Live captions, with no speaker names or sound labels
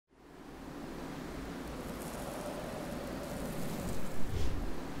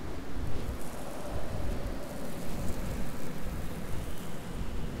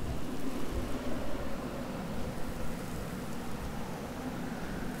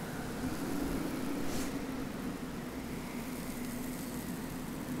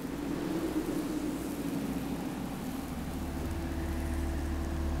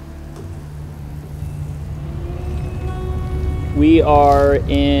We are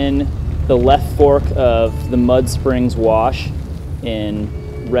in the left fork of the Mud Springs Wash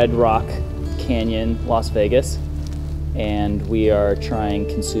in Red Rock Canyon, Las Vegas. And we are trying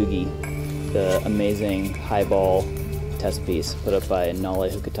Kintsugi, the amazing highball test piece put up by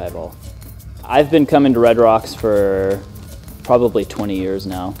Nale Hukataiball. I've been coming to Red Rocks for probably 20 years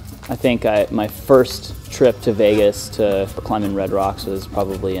now. I think my first trip to Vegas to climb in Red Rocks was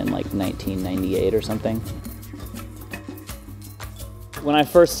probably in like 1998 or something. When I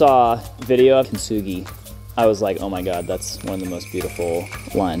first saw video of Kintsugi, I was like, oh my God, that's one of the most beautiful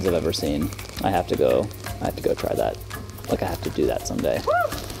lines I've ever seen. I have to go try that. Like I have to do that someday.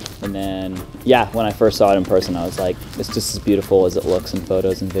 And then, yeah, when I first saw it in person, I was like, it's just as beautiful as it looks in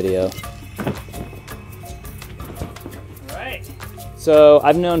photos and video. So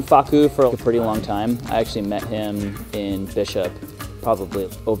I've known Faku for a pretty long time. I actually met him in Bishop probably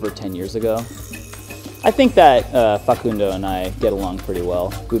over 10 years ago. I think that Facundo and I get along pretty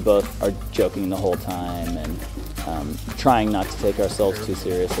well. We both are joking the whole time and trying not to take ourselves too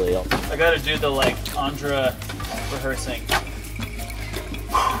seriously. I gotta do the like Andra rehearsing.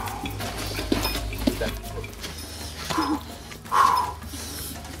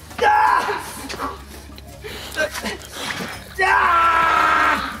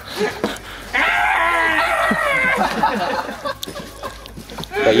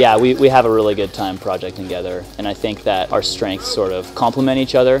 But yeah, we have a really good time projecting together, and I think that our strengths sort of complement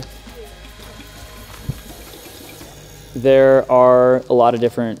each other. There are a lot of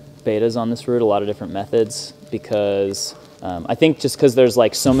different betas on this route, a lot of different methods, because I think just because there's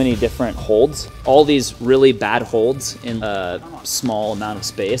like so many different holds, all these really bad holds in a small amount of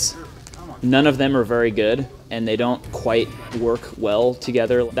space, none of them are very good, and they don't quite work well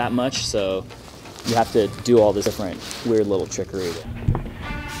together that much, so you have to do all this different weird little trickery.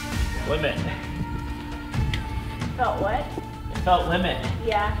 Limit. Felt what? It felt limit.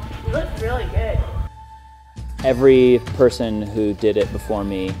 Yeah, it looked really good. Every person who did it before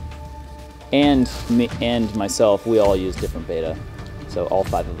me and myself, we all used different beta. So all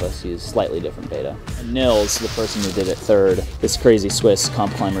 5 of us used slightly different beta. And Nils, the person who did it third, this crazy Swiss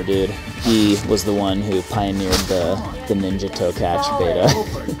comp climber dude, he was the one who pioneered the ninja toe catch beta.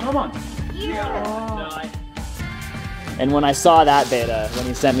 Come on. Yeah. And when I saw that beta, when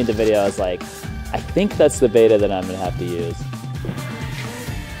he sent me the video, I was like, I think that's the beta that I'm gonna have to use.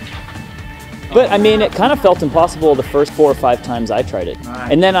 But I mean, it kind of felt impossible the first 4 or 5 times I tried it.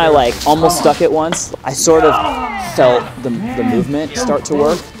 And then I like almost stuck it once. I sort of felt the movement start to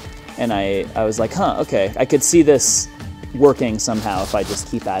work. And I was like, huh, okay, I could see this working somehow if I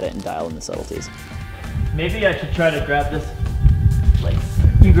just keep at it and dial in the subtleties. Maybe I should try to grab this. Like,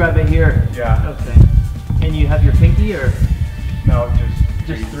 you grab it here. Yeah. Okay. And you have your pinky or? No,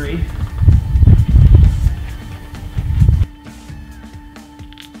 just 3.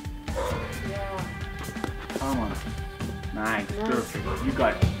 Come on. Nice. Perfect. You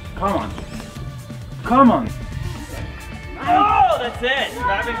got it. Come on. Come on. Oh, that's it.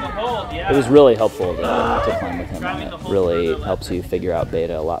 Grabbing the hold, yeah. It was really helpful to climb with him. It really helps you figure out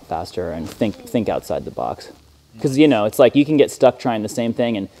beta a lot faster and think outside the box. Because, you know, it's like you can get stuck trying the same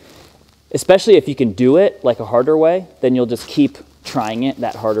thing, and especially if you can do it like a harder way, then you'll just keep trying it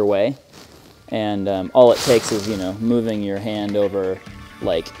that harder way. And all it takes is, you know, moving your hand over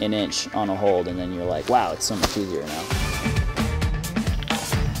like an inch on a hold, and then you're like, wow, it's so much easier now.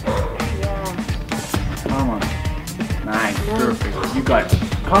 Yeah. Come on. Nice. Perfect. You got it.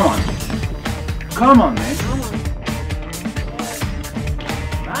 Come on. Come on, man.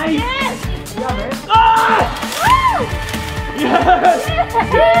 Nice. Yes! Yeah, man. Ah! Woo! Yes!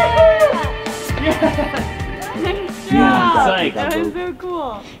 Yes! Nice job! Yeah, That was so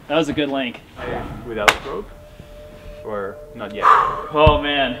cool. That was a good link. Without rope? Or not yet? Oh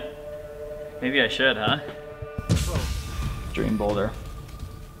man. Maybe I should, huh? Dream boulder.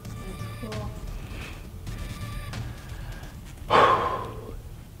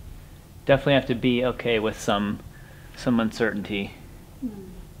 Definitely have to be okay with some uncertainty.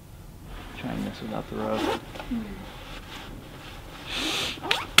 Trying this without the rope.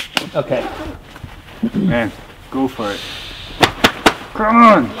 Okay. Man, go for it. Come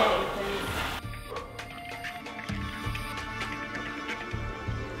on!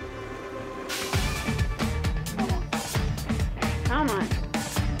 Come on.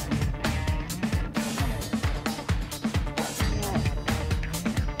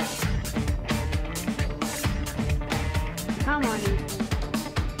 Come on, Ethan.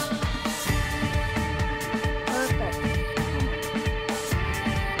 Perfect.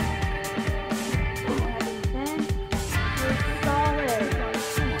 You're solid.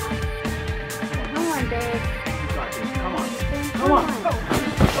 Come on, babe. Come on.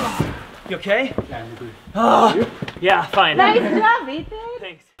 You okay? Yeah, I'm good. Oh, yeah, fine. Nice job, Ethan.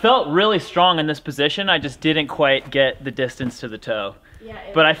 Thanks. Felt really strong in this position. I just didn't quite get the distance to the toe. Yeah,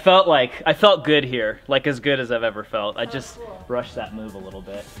 But I felt good here, like as good as I've ever felt. I just rushed that move a little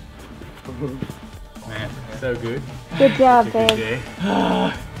bit. Man, so good. Good job, Good babe. day.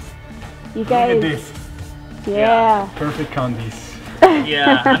 You Look at guys. this. Yeah. Perfect condies.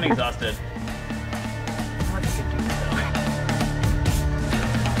 Yeah, I'm exhausted.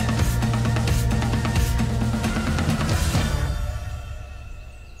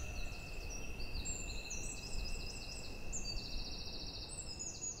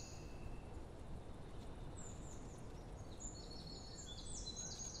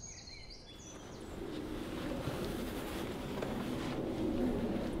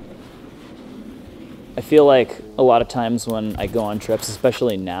 I feel like a lot of times when I go on trips,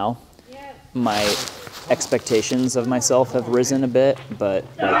 especially now, my expectations of myself have risen a bit, but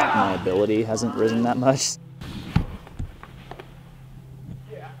like my ability hasn't risen that much.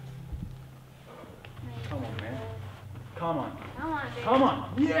 Come on, man. Come on. Come on, babe. Come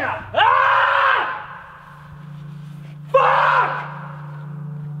on. Yeah. Ah! Fuck!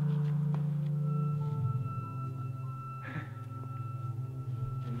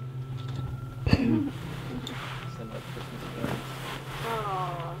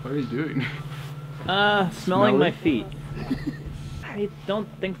 Oh. What are you doing? Smelling Smell my it? feet. I don't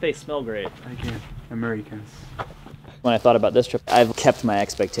think they smell great. Again, Americans. When I thought about this trip, I've kept my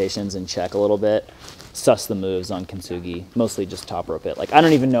expectations in check a little bit, suss the moves on Kintsugi, mostly just top rope it. Like, I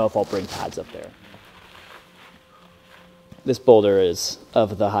don't even know if I'll bring pads up there. This boulder is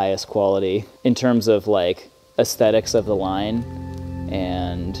of the highest quality in terms of like aesthetics of the line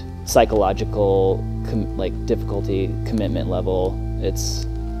and psychological difficulty, commitment level. It's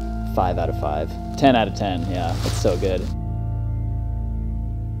 5 out of 5. 10 out of 10, yeah, it's so good.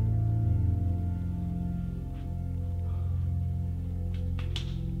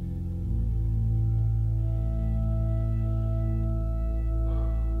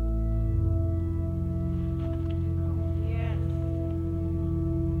 Yes.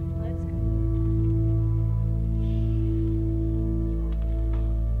 Let's go.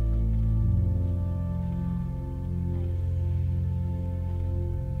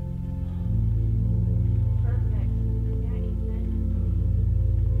 Perfect. Yeah, Ethan.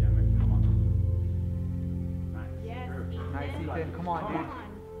 Yeah, man. Come on. Nice. Yes, Ethan. Nice, Ethan. Come on, Come dude. on.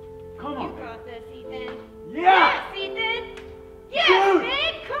 Come You on. got this, Ethan. Yeah. Yes, Ethan. Yes, Dude.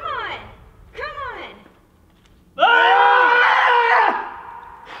 babe. Come on. Come on.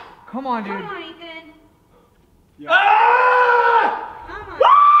 Come on, dude. Come on, Ethan. Yeah. Come on.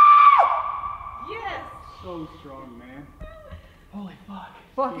 Yes. So strong, man. Holy fuck.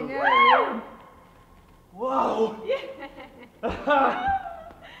 Fucking yeah, dude. Whoa. Yeah.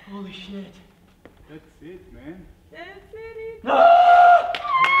 Holy shit. That's it, man. That's it, Ethan.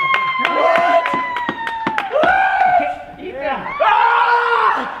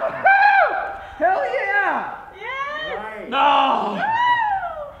 Hell yeah! Yes. Right. No.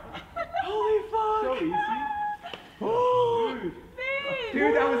 Holy So easy. Dude. babe.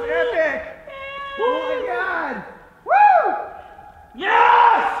 Dude, that was epic! Oh my god! Woo!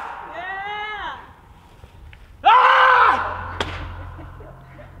 Yes. Yeah. Ah!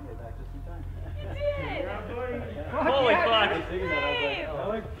 You did. Holy fuck. Babe.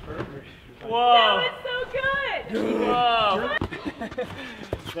 Whoa. That was so good. Whoa.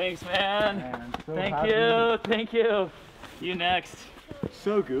 Thanks, man. Man, I'm so Thank happy. you. Thank you. You next.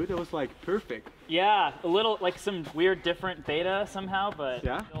 So good. That was like perfect. Yeah, a little like some weird different beta somehow, but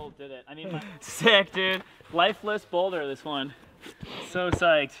Yeah? still did it. I mean, sick, dude. Lifeless boulder, this one. So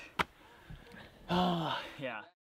psyched. Oh, yeah.